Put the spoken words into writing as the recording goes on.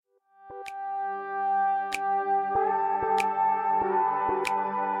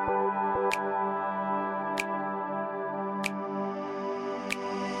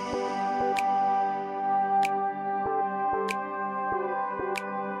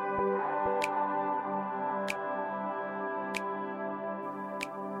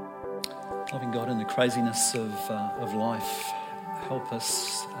Loving God, in the craziness of life, help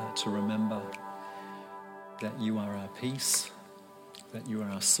us to remember that you are our peace, that you are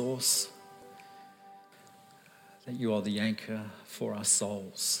our source, that you are the anchor for our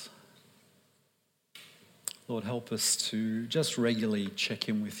souls. Lord, help us to just regularly check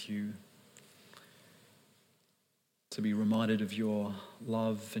in with you, to be reminded of your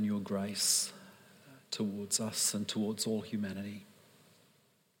love and your grace towards us and towards all humanity.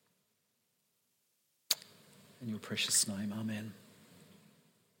 In your precious name, amen.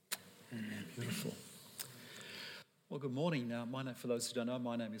 Amen. Beautiful. Well, good morning. For those who don't know,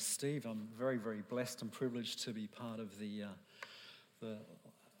 my name is Steve. I'm very, very blessed and privileged to be part of the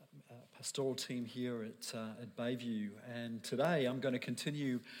pastoral team here at Bayview. And today I'm going to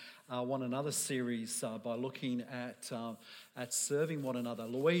continue one another series by looking at serving one another.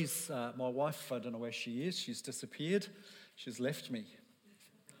 Louise, my wife, I don't know where she is. She's disappeared. She's left me.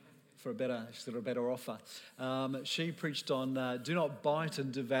 She's got a better offer. She preached on do not bite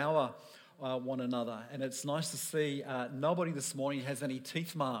and devour one another. And it's nice to see nobody this morning has any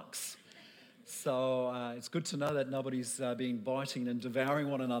teeth marks. So it's good to know that nobody's been biting and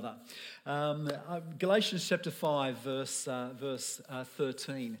devouring one another. Galatians chapter 5, verse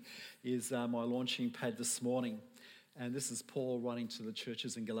 13 is my launching pad this morning. And this is Paul writing to the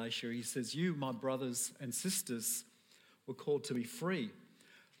churches in Galatia. He says, "You, my brothers and sisters, were called to be free.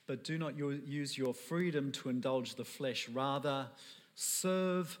 But do not use your freedom to indulge the flesh. Rather,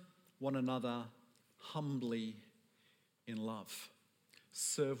 serve one another humbly in love."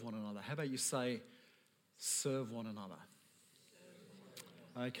 Serve one another. How about you say, serve one another?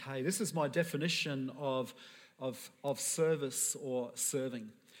 Okay, this is my definition of service or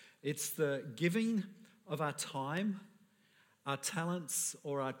serving. It's the giving of our time, our talents,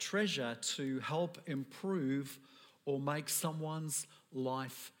 or our treasure to help improve or make someone's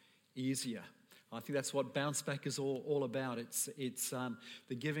life easier. I think that's what Bounce Back is all about. It's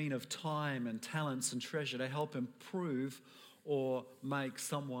the giving of time and talents and treasure to help improve or make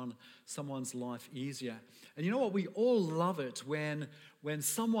someone's life easier. And you know what? We all love it when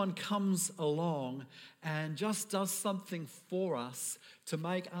someone comes along and just does something for us to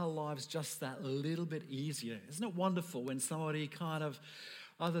make our lives just that little bit easier. Isn't it wonderful when somebody kind of,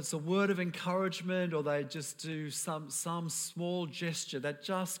 either it's a word of encouragement or they just do some small gesture that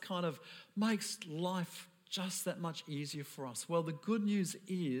just kind of makes life just that much easier for us? Well, the good news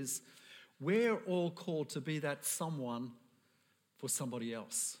is we're all called to be that someone for somebody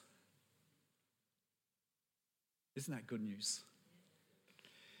else. Isn't that good news?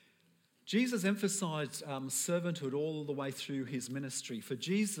 Jesus emphasized servanthood all the way through his ministry. For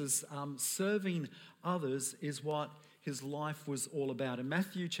Jesus, serving others is what his life was all about. In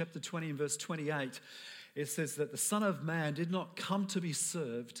Matthew chapter 20 and verse 28, it says that the Son of Man did not come to be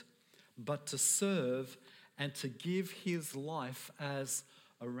served, but to serve and to give his life as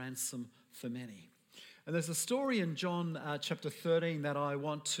a ransom for many. And there's a story in John chapter 13 that I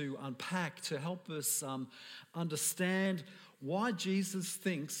want to unpack to help us understand why Jesus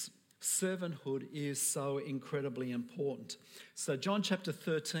thinks servanthood is so incredibly important. So John chapter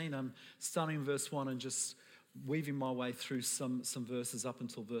 13, I'm starting in verse 1 and just weaving my way through some verses up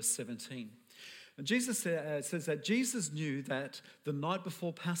until verse 17. And Jesus says that Jesus knew that the night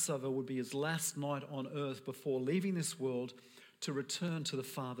before Passover would be his last night on earth before leaving this world to return to the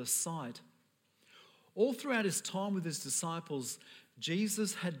Father's side. All throughout his time with his disciples,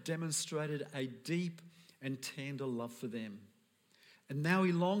 Jesus had demonstrated a deep and tender love for them. And now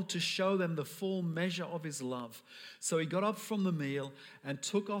he longed to show them the full measure of his love. So he got up from the meal and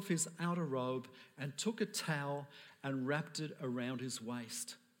took off his outer robe and took a towel and wrapped it around his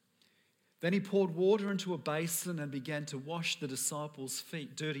waist. Then he poured water into a basin and began to wash the disciples'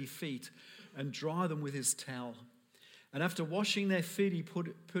 dirty feet and dry them with his towel. And after washing their feet, he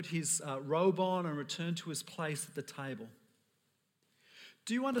put his robe on and returned to his place at the table.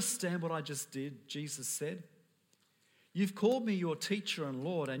 "Do you understand what I just did?" Jesus said. "You've called me your teacher and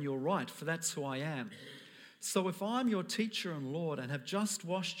Lord, and you're right, for that's who I am. So if I'm your teacher and Lord and have just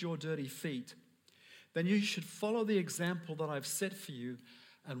washed your dirty feet, then you should follow the example that I've set for you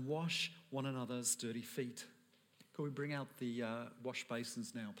and wash one another's dirty feet." Could we bring out the wash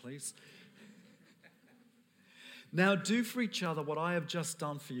basins now, please? "Now do for each other what I have just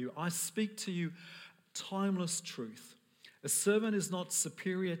done for you. I speak to you timeless truth. A servant is not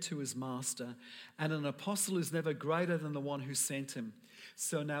superior to his master, and an apostle is never greater than the one who sent him.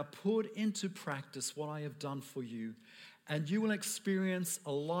 So now put into practice what I have done for you, and you will experience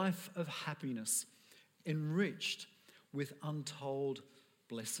a life of happiness, enriched with untold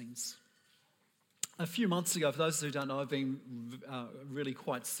blessings." A few months ago, for those who don't know, I've been really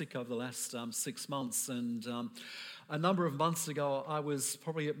quite sick over the last 6 months, and a number of months ago, I was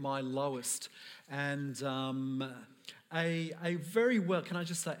probably at my lowest, and a very well, can I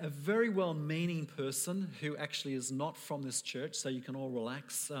just say, a very well-meaning person who actually is not from this church, so you can all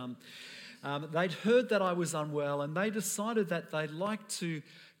relax. They'd heard that I was unwell, and they decided that they'd like to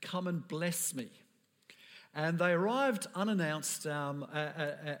come and bless me. And they arrived unannounced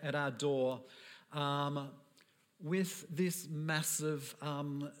at our door with this massive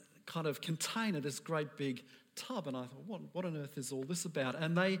kind of container, this great big tub. And I thought, what on earth is all this about?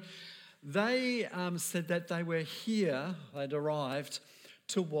 And they said that they were here, they'd arrived,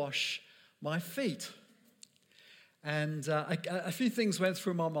 to wash my feet. And a few things went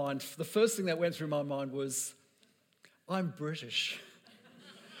through my mind. The first thing that went through my mind was, I'm British.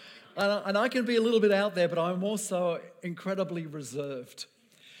 And I can be a little bit out there, but I'm also incredibly reserved.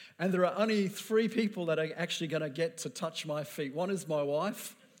 And there are only 3 people that are actually going to get to touch my feet. One is my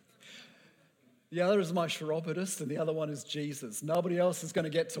wife, the other is my chiropodist, and the other one is Jesus. Nobody else is going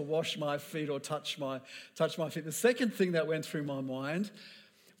to get to wash my feet or touch my feet. The second thing that went through my mind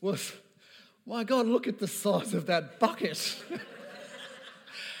was, my God, look at the size of that bucket.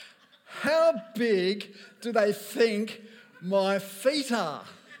 How big do they think my feet are?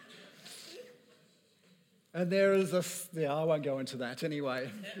 And there is I won't go into that anyway,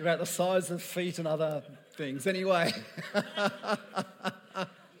 about the size of feet and other things. Anyway.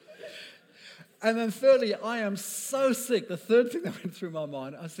 And then thirdly, I am so sick. The third thing that went through my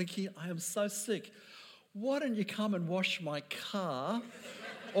mind, I was thinking, I am so sick. Why don't you come and wash my car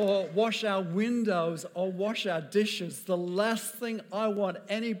or wash our windows or wash our dishes? The last thing I want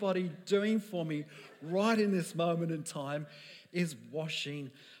anybody doing for me right in this moment in time is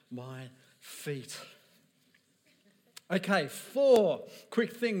washing my feet. Okay, 4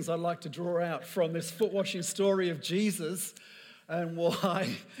 quick things I'd like to draw out from this foot washing story of Jesus and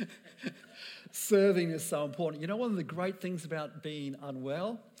why serving is so important. You know, one of the great things about being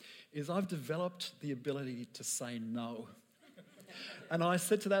unwell is I've developed the ability to say no. And I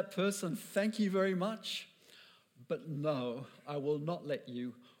said to that person, thank you very much, but no, I will not let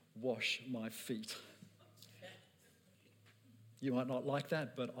you wash my feet. You might not like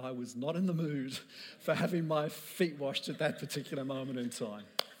that, but I was not in the mood for having my feet washed at that particular moment in time.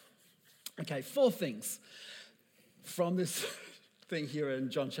 Okay, 4 things from this thing here in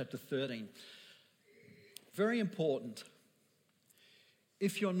John chapter 13. Very important.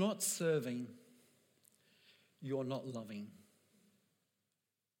 If you're not serving, you're not loving.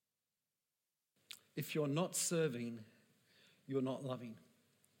 If you're not serving, you're not loving.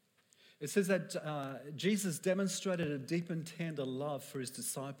 It says that Jesus demonstrated a deep and tender love for his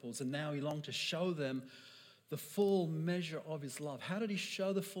disciples, and now he longed to show them the full measure of his love. How did he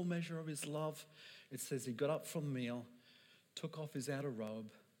show the full measure of his love? It says he got up from the meal, took off his outer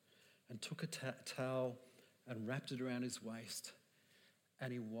robe, and took a towel and wrapped it around his waist,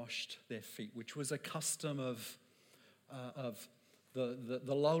 and he washed their feet, which was a custom of the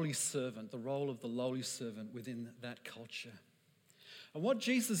lowly servant, the role of the lowly servant within that culture. And what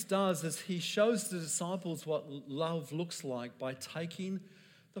Jesus does is he shows the disciples what love looks like by taking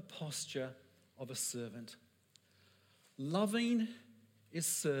the posture of a servant. Loving is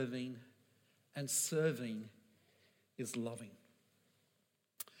serving, and serving is loving.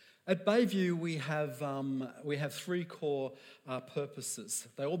 At Bayview, we have 3 core purposes.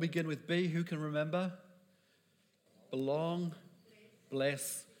 They all begin with B. Who can remember? Belong,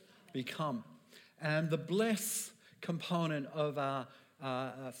 bless, become. And the bless component of our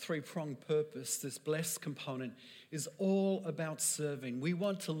 3-pronged purpose, this bless component, is all about serving. We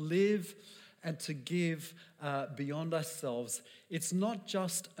want to live and to give beyond ourselves. It's not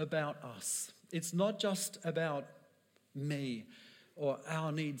just about us. It's not just about me or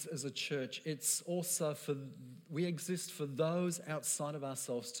our needs as a church. It's also we exist for those outside of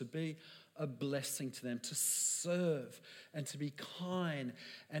ourselves, to be a blessing to them, to serve and to be kind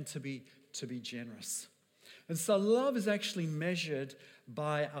and to be generous. And so love is actually measured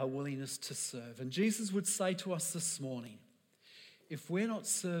by our willingness to serve. And Jesus would say to us this morning, if we're not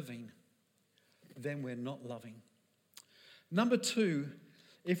serving, then we're not loving. Number 2,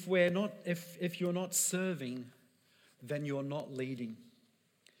 if you're not serving, then you're not leading.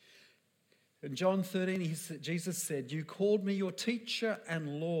 In John 13, Jesus said, you called me your teacher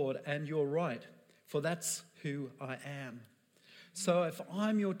and Lord, and you're right, for that's who I am. So if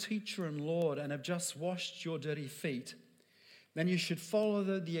I'm your teacher and Lord and have just washed your dirty feet, then you should follow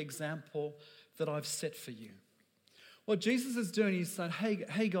the example that I've set for you. What Jesus is doing is saying,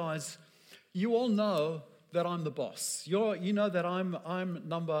 hey guys, you all know that I'm the boss. You know that I'm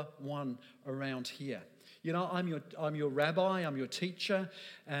number one around here. You know, I'm your rabbi, I'm your teacher,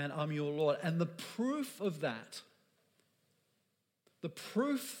 and I'm your Lord. And the proof of that, the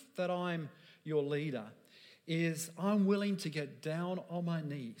proof that I'm your leader, is I'm willing to get down on my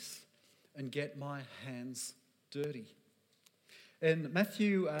knees and get my hands dirty. In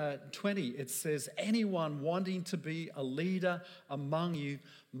Matthew 20, it says, anyone wanting to be a leader among you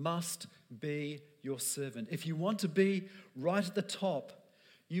must be your servant. If you want to be right at the top,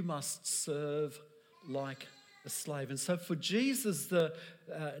 you must serve like a slave. And so for Jesus'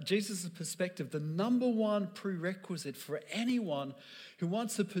 perspective, the number one prerequisite for anyone who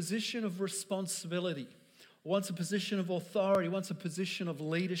wants a position of responsibility, wants a position of authority, wants a position of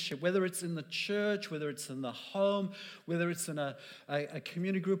leadership, whether it's in the church, whether it's in the home, whether it's in a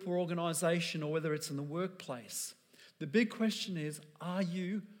community group or organization, or whether it's in the workplace. The big question is, are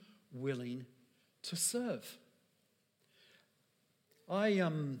you willing to serve?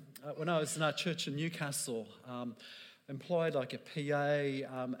 When I was in our church in Newcastle, employed like a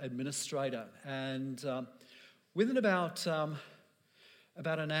PA administrator, and within about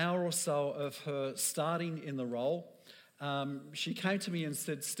an hour or so of her starting in the role, she came to me and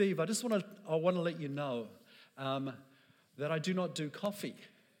said, "Steve, I want to let you know that I do not do coffee."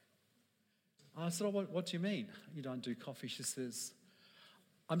 I said, "Oh, what do you mean you don't do coffee?" She says,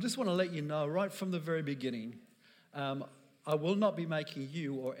 "I just want to let you know right from the very beginning, I will not be making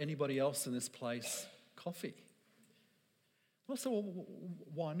you or anybody else in this place coffee." I said, "Well,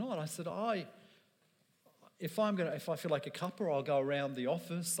 why not?" I said, If I feel like a cuppa, I'll go around the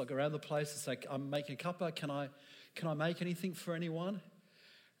office, I'll go around the place and say, "I'm making a cuppa, can I make anything for anyone?"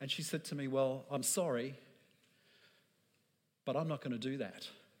 And she said to me, "Well, I'm sorry, but I'm not going to do that.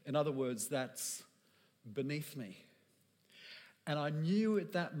 In other words, that's beneath me." And I knew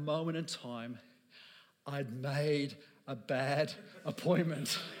at that moment in time, I'd made a bad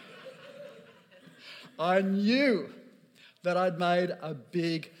appointment. I knew that I'd made a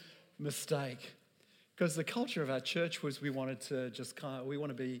big mistake. Because the culture of our church was we want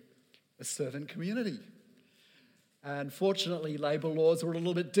to be a servant community. And fortunately, labour laws were a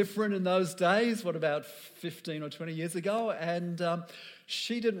little bit different in those days, about 15 or 20 years ago. And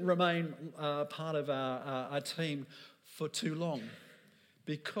she didn't remain part of our team for too long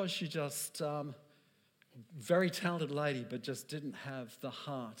because she just, very talented lady, but just didn't have the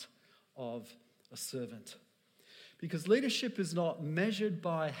heart of a servant. Because leadership is not measured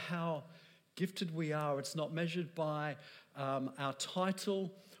by how gifted we are. It's not measured by our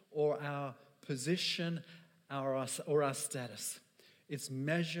title or our position or our status. It's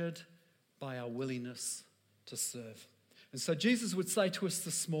measured by our willingness to serve. And so Jesus would say to us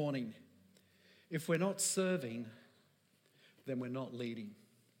this morning, if we're not serving, then we're not leading.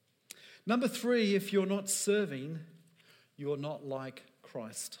 Number 3, if you're not serving, you're not like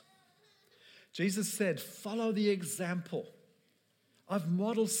Christ. Jesus said, follow the example. I've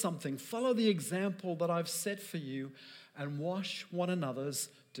modeled something. Follow the example that I've set for you and wash one another's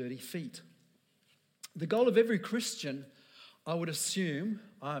dirty feet. The goal of every Christian, I would assume,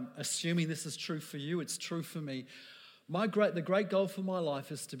 I'm assuming this is true for you, it's true for me. The great goal for my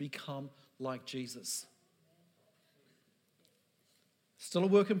life is to become like Jesus. Still a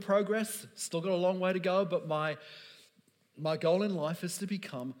work in progress, still got a long way to go, but my goal in life is to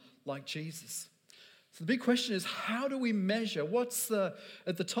become like Jesus. So the big question is, how do we measure?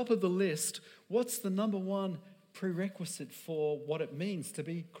 At the top of the list, what's the number one prerequisite for what it means to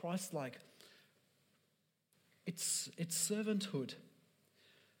be Christ-like? It's servanthood.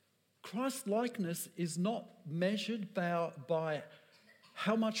 Christ-likeness is not measured by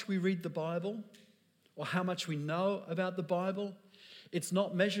how much we read the Bible or how much we know about the Bible. It's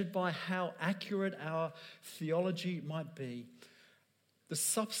not measured by how accurate our theology might be. The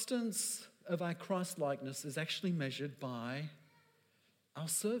substance of our Christ-likeness is actually measured by our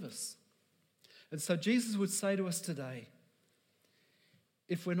service. And so Jesus would say to us today,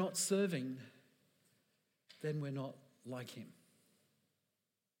 if we're not serving, then we're not like him.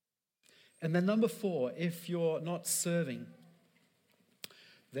 And then number 4, if you're not serving,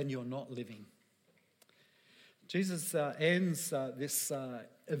 then you're not living. Jesus ends this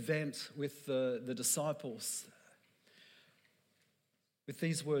event with the disciples with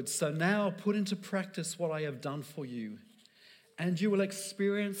these words, "So now put into practice what I have done for you, and you will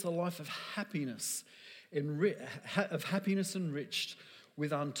experience a life of happiness enriched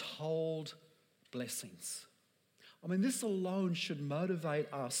with untold blessings." I mean, this alone should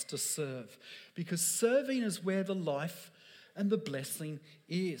motivate us to serve, because serving is where the life and the blessing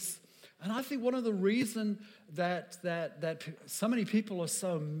is. And I think one of the reasons that so many people are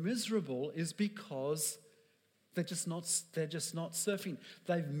so miserable is because They're just not surfing.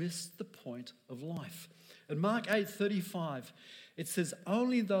 They've missed the point of life. In Mark 8:35, it says,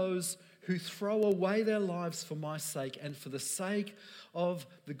 "Only those who throw away their lives for my sake and for the sake of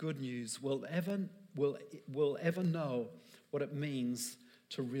the good news will ever know what it means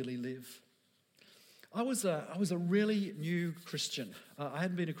to really live." I was a really new Christian. I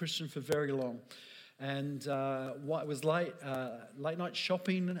hadn't been a Christian for very long. And it was late night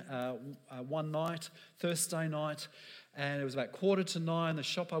shopping one night, Thursday night, and it was about 8:45. The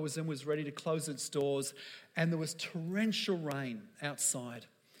shop I was in was ready to close its doors, and there was torrential rain outside.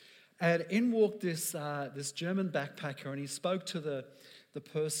 And in walked this German backpacker, and he spoke to the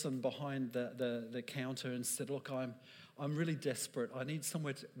person behind the counter and said, "Look, I'm really desperate. I need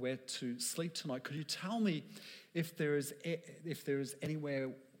somewhere where to sleep tonight. Could you tell me if there is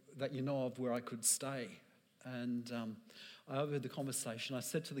anywhere that you know of where I could stay?" And I overheard the conversation. I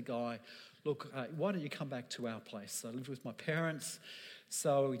said to the guy, "Look, why don't you come back to our place?" I lived with my parents.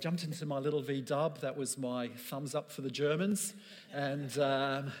 So we jumped into my little V-dub. That was my thumbs up for the Germans.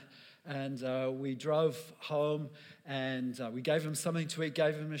 And we drove home, and we gave him something to eat,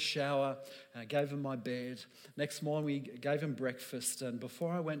 gave him a shower, gave him my bed. Next morning we gave him breakfast, and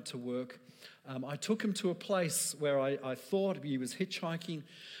before I went to work, I took him to a place where I thought he was hitchhiking.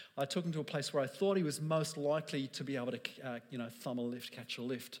 I took him to a place where I thought he was most likely to be able to thumb a lift, catch a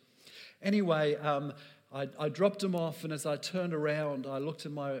lift. Anyway, I dropped him off, and as I turned around, I looked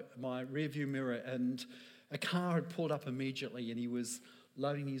in my rearview mirror, and a car had pulled up immediately, and he was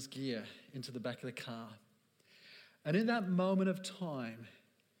loading his gear into the back of the car. And in that moment of time,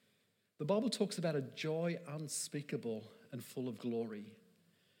 the Bible talks about a joy unspeakable and full of glory.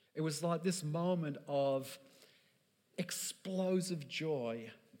 It was like this moment of explosive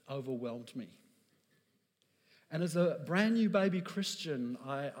joy overwhelmed me. And as a brand new baby Christian,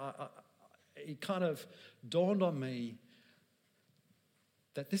 it kind of dawned on me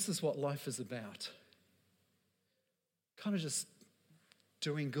that this is what life is about. Kind of just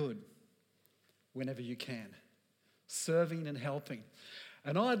doing good whenever you can, serving and helping.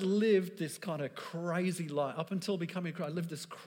 And I'd lived this kind of crazy life up until becoming a Christian. I lived this